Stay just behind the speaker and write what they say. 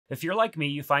If you're like me,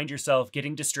 you find yourself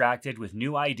getting distracted with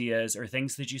new ideas or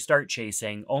things that you start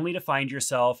chasing, only to find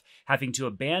yourself having to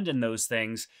abandon those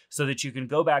things so that you can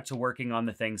go back to working on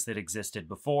the things that existed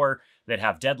before that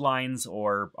have deadlines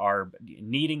or are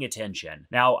needing attention.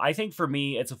 Now, I think for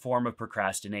me, it's a form of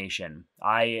procrastination.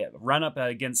 I run up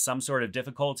against some sort of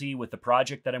difficulty with the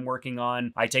project that I'm working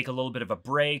on. I take a little bit of a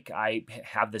break. I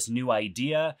have this new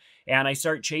idea and I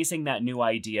start chasing that new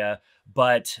idea,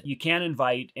 but you can't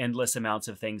invite endless amounts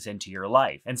of things into your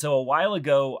life. And so a while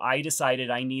ago, I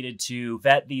decided I needed to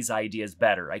vet these ideas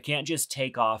better. I can't just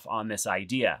take off on this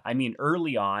idea. I mean,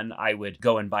 early on, I would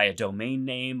go and buy a domain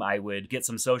name. I would get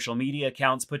some social media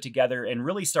accounts put together and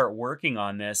really start working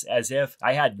on this as if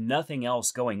I had nothing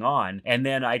else going on. And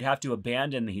then I'd have to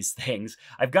abandon these things.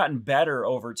 I've gotten better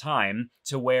over time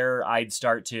to where I'd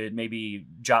start to maybe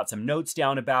jot some notes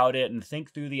down about it and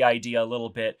think through the idea a little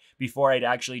bit before I'd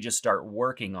actually just start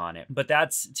working on it. But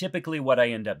that's typically what I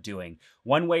end up doing.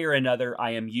 One way or another,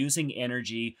 I am using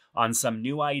energy on some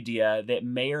new idea that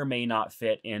may or may not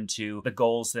fit into the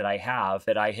goals that I have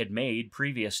that I had made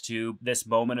previous to this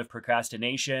moment of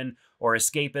procrastination or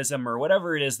escapism or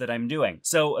whatever it is that I'm doing.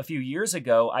 So a few years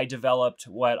ago, I developed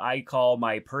what I call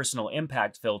my personal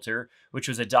impact filter, which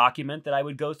was a document that I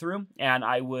would go through and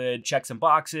I would check some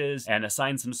boxes and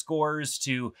assign some scores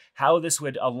to how this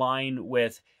would align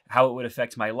with how it would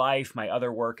affect my life, my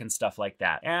other work, and stuff like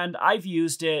that. And I've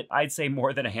used it, I'd say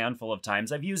more than a handful of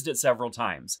times. I've used it several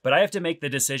times, but I have to make the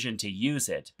decision to use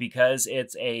it because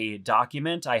it's a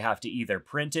document. I have to either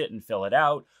print it and fill it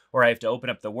out, or I have to open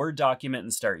up the Word document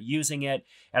and start using it.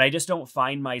 And I just don't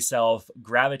find myself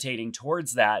gravitating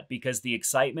towards that because the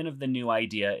excitement of the new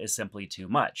idea is simply too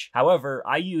much. However,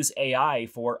 I use AI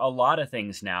for a lot of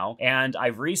things now, and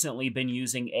I've recently been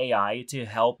using AI to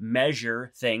help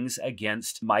measure things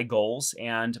against my goals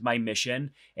and my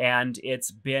mission, and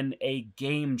it's been a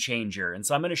game changer. And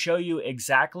so I'm going to show you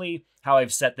exactly how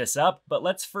I've set this up, but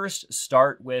let's first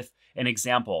start with an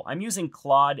example. I'm using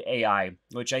Claude.ai,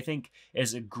 which I think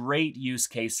is a great use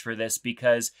case for this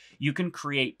because you can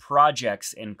create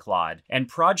projects in Claude, and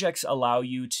projects allow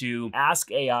you to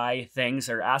ask AI things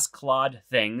or ask Claude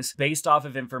things based off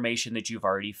of information that you've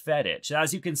already fed it. So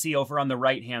as you can see over on the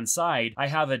right-hand side, I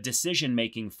have a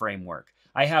decision-making framework.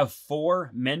 I have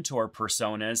 4 mentor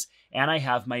personas, and I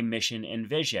have my mission and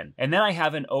vision. And then I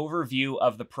have an overview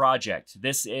of the project.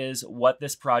 This is what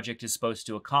this project is supposed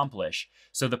to accomplish.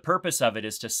 So the purpose of it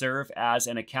is to serve as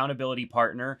an accountability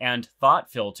partner and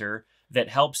thought filter that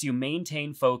helps you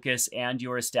maintain focus and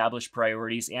your established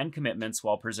priorities and commitments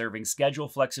while preserving schedule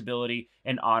flexibility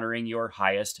and honoring your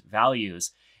highest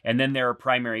values. And then there are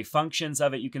primary functions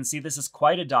of it. You can see this is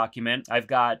quite a document. I've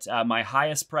got my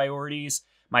highest priorities,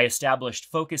 my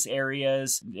established focus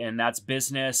areas, and that's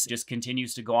business, just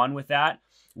continues to go on with that.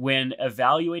 When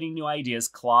evaluating new ideas,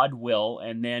 Claude will,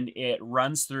 and then it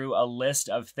runs through a list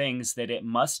of things that it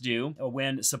must do.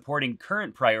 When supporting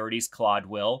current priorities, Claude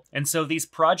will. And so these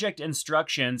project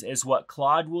instructions is what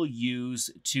Claude will use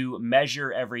to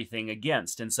measure everything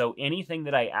against. And so anything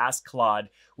that I ask Claude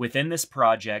within this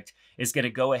project is going to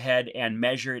go ahead and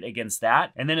measure it against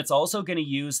that. And then it's also going to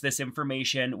use this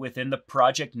information within the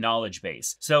project knowledge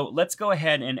base. So let's go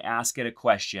ahead and ask it a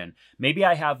question. Maybe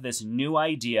I have this new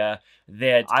idea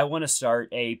that I want to start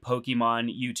a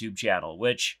Pokemon YouTube channel,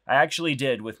 which I actually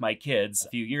did with my kids a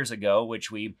few years ago,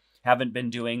 which we haven't been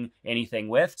doing anything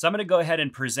with. So I'm going to go ahead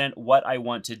and present what I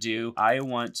want to do. I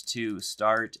want to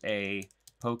start a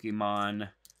Pokemon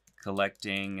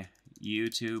collecting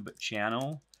YouTube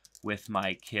channel with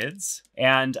my kids.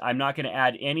 And I'm not going to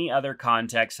add any other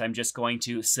context. I'm just going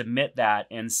to submit that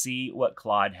and see what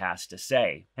Claude has to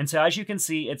say. And so as you can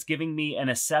see, it's giving me an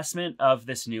assessment of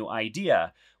this new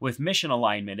idea. With mission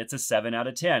alignment, it's a 7 out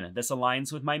of 10. This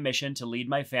aligns with my mission to lead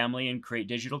my family and create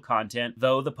digital content,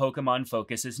 though the Pokemon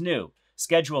focus is new.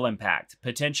 Schedule impact,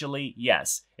 potentially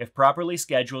yes. If properly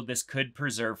scheduled, this could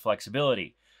preserve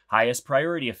flexibility. Highest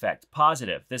priority effect,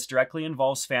 positive. This directly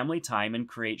involves family time and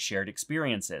creates shared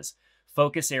experiences.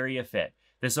 Focus area fit.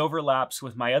 This overlaps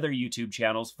with my other YouTube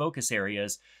channel's focus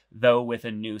areas, though with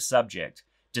a new subject.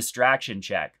 Distraction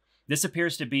check. This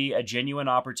appears to be a genuine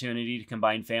opportunity to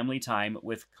combine family time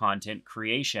with content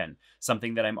creation,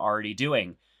 something that I'm already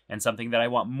doing, and something that I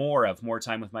want more of, more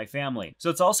time with my family. So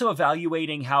it's also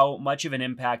evaluating how much of an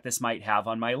impact this might have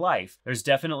on my life. There's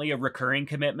definitely a recurring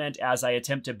commitment as I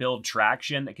attempt to build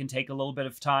traction that can take a little bit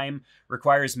of time,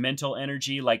 requires mental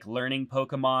energy like learning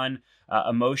Pokemon,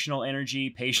 emotional energy,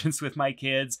 patience with my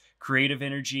kids, creative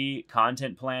energy,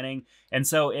 content planning. And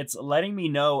so it's letting me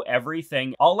know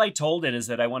everything. All I told it is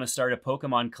that I want to start a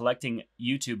Pokemon collecting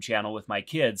YouTube channel with my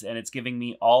kids, and it's giving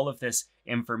me all of this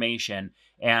information.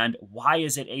 And why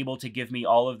is it able to give me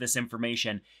all of this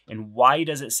information? And why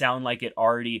does it sound like it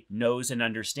already knows and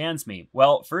understands me?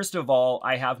 Well, first of all,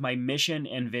 I have my mission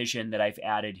and vision that I've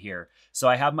added here. So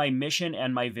I have my mission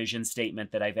and my vision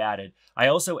statement that I've added. I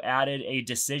also added a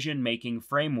decision-making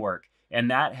framework, and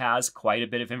that has quite a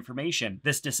bit of information.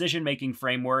 This decision-making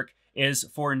framework is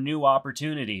for new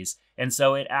opportunities. And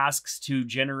so it asks to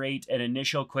generate an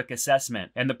initial quick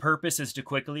assessment. And the purpose is to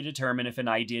quickly determine if an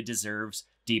idea deserves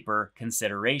deeper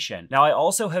consideration. Now, I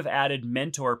also have added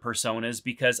mentor personas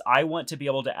because I want to be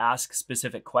able to ask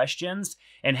specific questions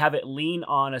and have it lean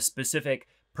on a specific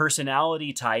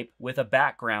personality type with a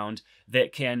background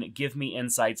that can give me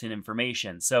insights and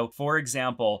information. So, for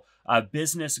example, a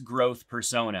business growth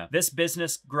persona. This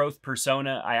business growth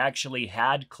persona, I actually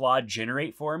had Claude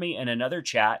generate for me in another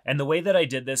chat. And the way that I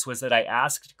did this was that I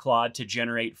asked Claude to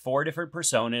generate 4 different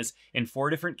personas in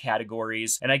 4 different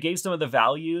categories. And I gave some of the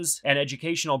values and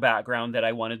educational background that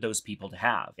I wanted those people to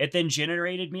have. It then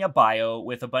generated me a bio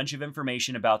with a bunch of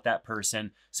information about that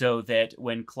person so that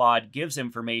when Claude gives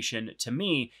information to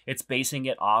me, it's basing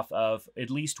it off of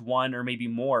at least one or maybe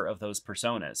more of those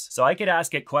personas. So I could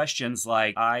ask it questions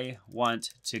like, I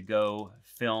want to go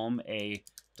film a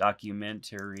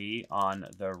documentary on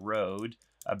the road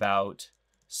about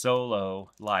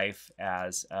solo life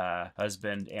as a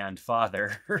husband and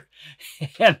father.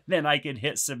 And then I could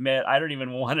hit submit. I don't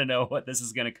even want to know what this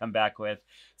is going to come back with.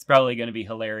 It's probably going to be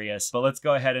hilarious, but let's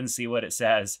go ahead and see what it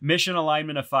says. Mission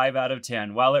alignment of 5 out of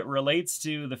 10. While it relates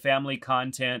to the family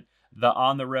content, the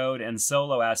on the road and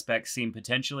solo aspects seem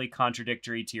potentially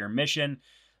contradictory to your mission.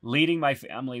 Leading my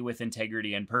family with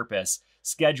integrity and purpose.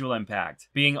 Schedule impact.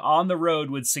 Being on the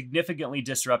road would significantly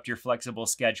disrupt your flexible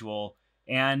schedule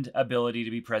and ability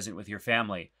to be present with your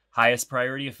family. Highest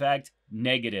priority effect,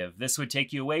 negative. This would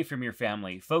take you away from your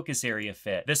family. Focus area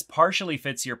fit. This partially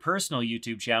fits your personal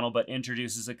YouTube channel, but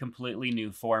introduces a completely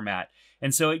new format.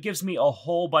 And so it gives me a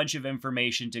whole bunch of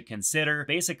information to consider.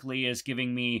 Basically is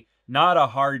giving me not a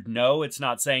hard no. It's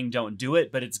not saying don't do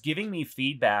it, but it's giving me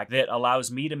feedback that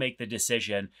allows me to make the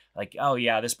decision like, oh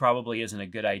yeah, this probably isn't a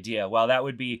good idea. While that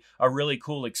would be a really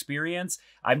cool experience,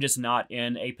 I'm just not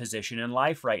in a position in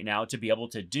life right now to be able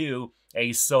to do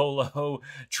a solo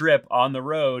trip on the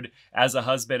road as a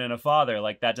husband and a father.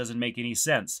 Like, that doesn't make any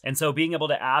sense. And so being able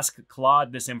to ask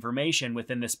Claude this information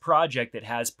within this project that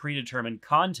has predetermined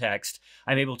context,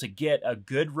 I'm able to get a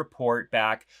good report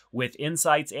back with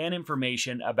insights and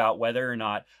information about whether or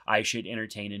not I should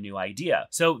entertain a new idea.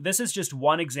 So this is just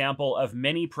one example of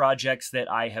many projects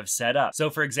that I have set up. So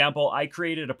for example, I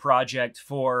created a project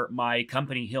for my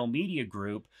company Hill Media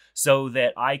Group so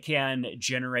that I can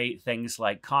generate things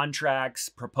like contracts,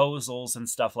 proposals, and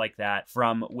stuff like that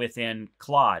from within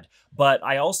Claude. But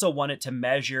I also want it to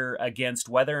measure against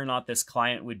whether or not this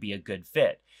client would be a good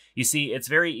fit. You see, it's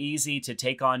very easy to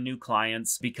take on new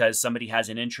clients because somebody has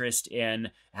an interest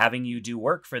in having you do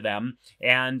work for them,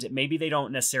 and maybe they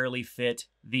don't necessarily fit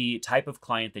the type of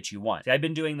client that you want. I've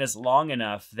been doing this long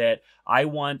enough that I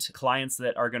want clients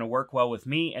that are going to work well with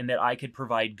me and that I could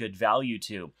provide good value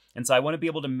to. And so I want to be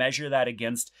able to measure that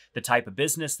against the type of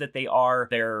business that they are,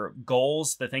 their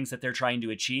goals, the things that they're trying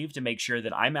to achieve, to make sure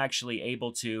that I'm actually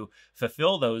able to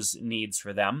fulfill those needs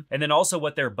for them. And then also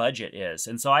what their budget is.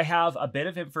 And so I have a bit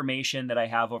of information that I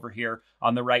have over here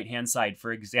on the right-hand side.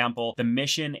 For example, the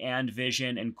mission and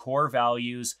vision and core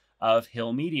values of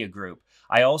Hill Media Group.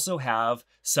 I also have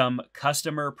some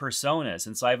customer personas.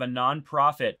 And so I have a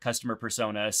nonprofit customer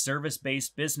persona, a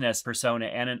service-based business persona,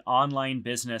 and an online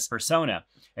business persona.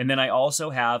 And then I also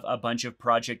have a bunch of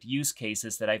project use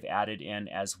cases that I've added in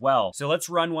as well. So let's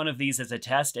run one of these as a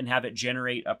test and have it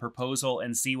generate a proposal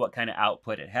and see what kind of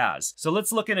output it has. So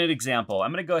let's look at an example.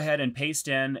 I'm going to go ahead and paste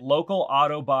in local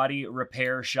auto body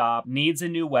repair shop, needs a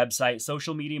new website,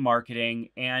 social media marketing,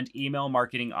 and email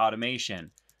marketing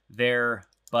automation. Their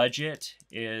budget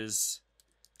is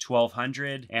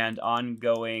 $1,200 and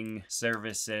ongoing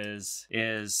services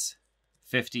is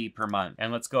 $50 per month.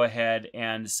 And let's go ahead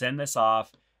and send this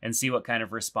off and see what kind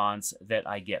of response that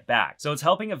I get back. So it's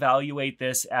helping evaluate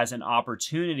this as an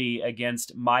opportunity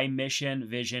against my mission,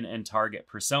 vision, and target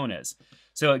personas.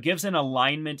 So it gives an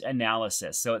alignment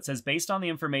analysis. So it says, based on the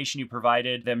information you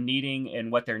provided them needing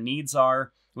and what their needs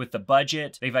are, with the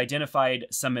budget, they've identified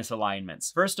some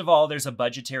misalignments. First of all, there's a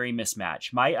budgetary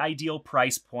mismatch. My ideal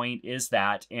price point is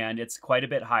that, and it's quite a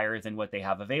bit higher than what they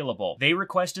have available. They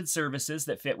requested services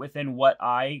that fit within what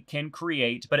I can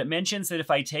create, but it mentions that if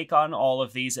I take on all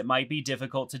of these, it might be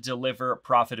difficult to deliver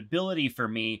profitability for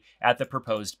me at the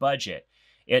proposed budget.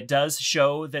 It does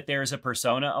show that there's a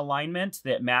persona alignment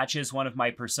that matches one of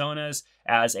my personas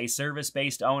as a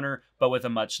service-based owner, but with a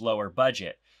much lower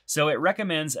budget. So it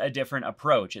recommends a different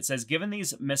approach. It says, given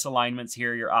these misalignments,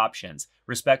 here are your options.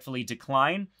 Respectfully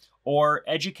decline, or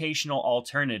educational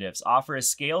alternatives. Offer a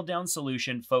scaled down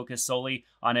solution focused solely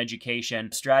on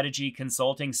education, strategy,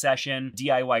 consulting session,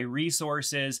 DIY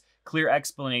resources, clear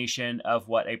explanation of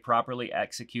what a properly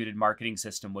executed marketing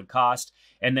system would cost,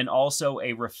 and then also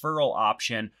a referral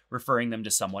option referring them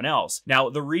to someone else. Now,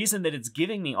 the reason that it's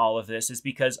giving me all of this is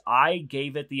because I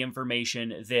gave it the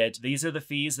information that these are the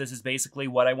fees. This is basically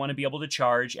what I want to be able to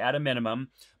charge at a minimum,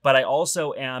 but I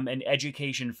also am an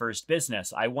education first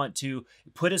business. I want to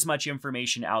put as much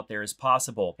information out there as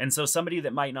possible. And so somebody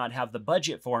that might not have the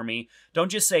budget for me,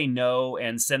 don't just say no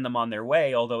and send them on their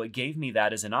way, although it gave me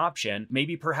that as an option.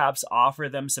 Maybe perhaps offer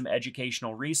them some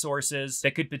educational resources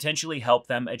that could potentially help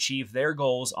them achieve their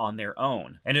goals on their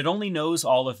own. And it only knows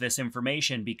all of this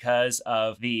information because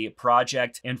of the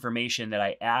project information that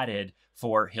I added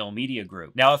for Hill Media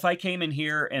Group. Now, if I came in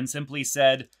here and simply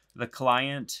said the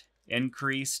client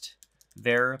increased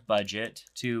their budget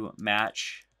to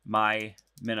match my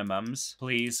minimums,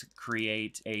 please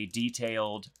create a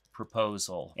detailed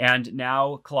proposal. And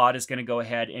now Claude is going to go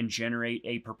ahead and generate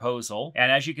a proposal.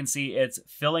 And as you can see, it's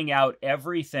filling out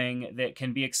everything that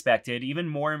can be expected, even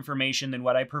more information than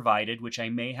what I provided, which I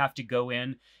may have to go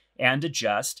in and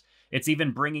adjust. It's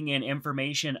even bringing in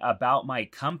information about my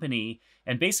company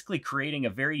and basically creating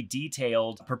a very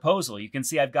detailed proposal. You can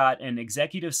see I've got an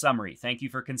executive summary. Thank you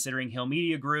for considering Hill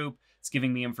Media Group. It's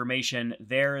giving me information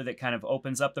there that kind of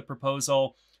opens up the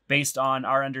proposal. Based on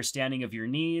our understanding of your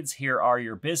needs, here are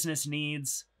your business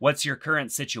needs. What's your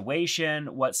current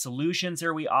situation? What solutions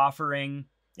are we offering?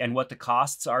 And what the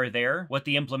costs are there, what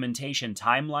the implementation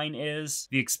timeline is,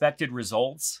 the expected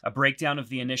results, a breakdown of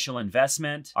the initial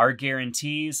investment, our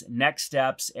guarantees, next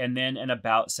steps, and then an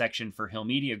about section for Hill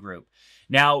Media Group.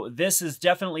 Now, this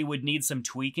definitely would need some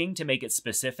tweaking to make it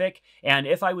specific, and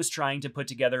if I was trying to put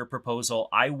together a proposal,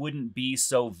 I wouldn't be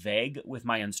so vague with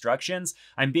my instructions.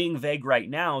 I'm being vague right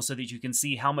now so that you can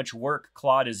see how much work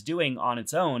Claude is doing on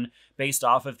its own based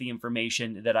off of the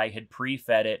information that I had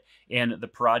pre-fed it in the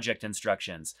project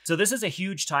instructions. So this is a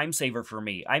huge time saver for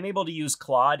me. I'm able to use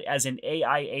Claude as an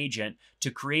AI agent to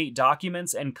create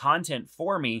documents and content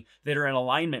for me that are in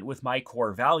alignment with my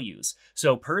core values.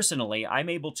 So personally, I'm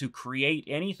able to create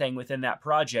anything within that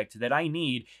project that I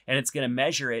need, and it's going to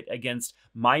measure it against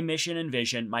my mission and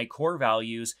vision, my core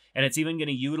values, and it's even going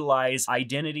to utilize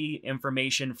identity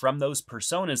information from those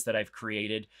personas that I've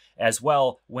created as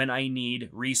well when I need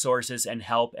resources and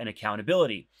help and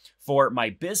accountability. For my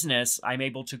business, I'm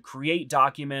able to create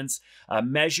documents,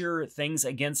 measure things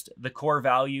against the core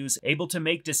values, able to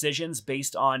make decisions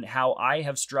based on how I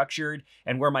have structured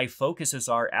and where my focuses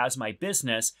are as my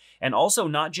business. And also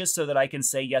not just so that I can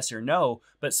say yes or no,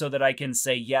 but so that I can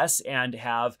say yes and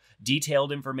have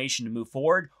detailed information to move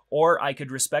forward, or I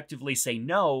could respectively say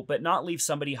no, but not leave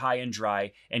somebody high and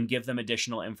dry and give them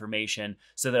additional information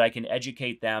so that I can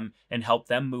educate them and help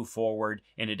them move forward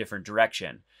in a different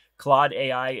direction.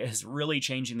 Claude.ai is really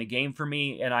changing the game for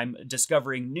me, and I'm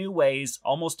discovering new ways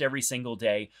almost every single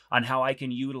day on how I can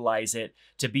utilize it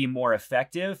to be more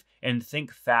effective and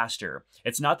think faster.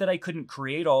 It's not that I couldn't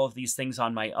create all of these things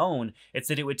on my own, it's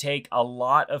that it would take a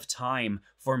lot of time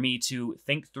for me to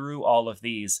think through all of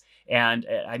these. And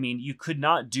I mean, you could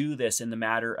not do this in the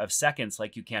matter of seconds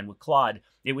like you can with Claude.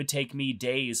 It would take me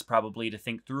days probably to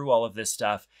think through all of this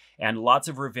stuff, and lots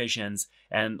of revisions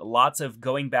and lots of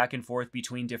going back and forth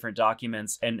between different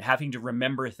documents and having to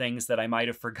remember things that I might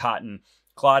have forgotten.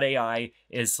 Claude.ai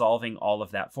is solving all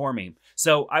of that for me.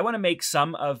 So I want to make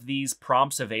some of these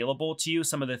prompts available to you,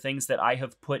 some of the things that I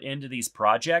have put into these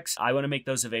projects. I want to make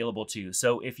those available to you.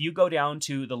 So if you go down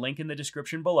to the link in the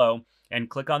description below and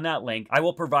click on that link, I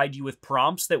will provide you with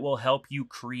prompts that will help you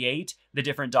create the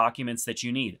different documents that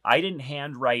you need. I didn't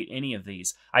handwrite any of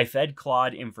these. I fed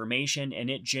Claude information and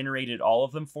it generated all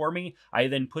of them for me. I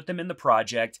then put them in the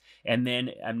project, and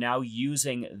then I'm now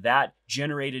using that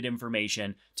generated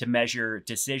information to measure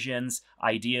decisions,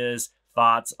 ideas,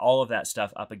 thoughts, all of that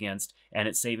stuff up against, and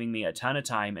it's saving me a ton of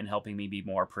time and helping me be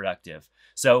more productive.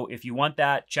 So if you want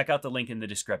that, check out the link in the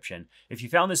description. If you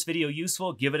found this video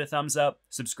useful, give it a thumbs up,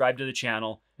 subscribe to the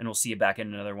channel, and we'll see you back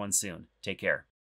in another one soon. Take care.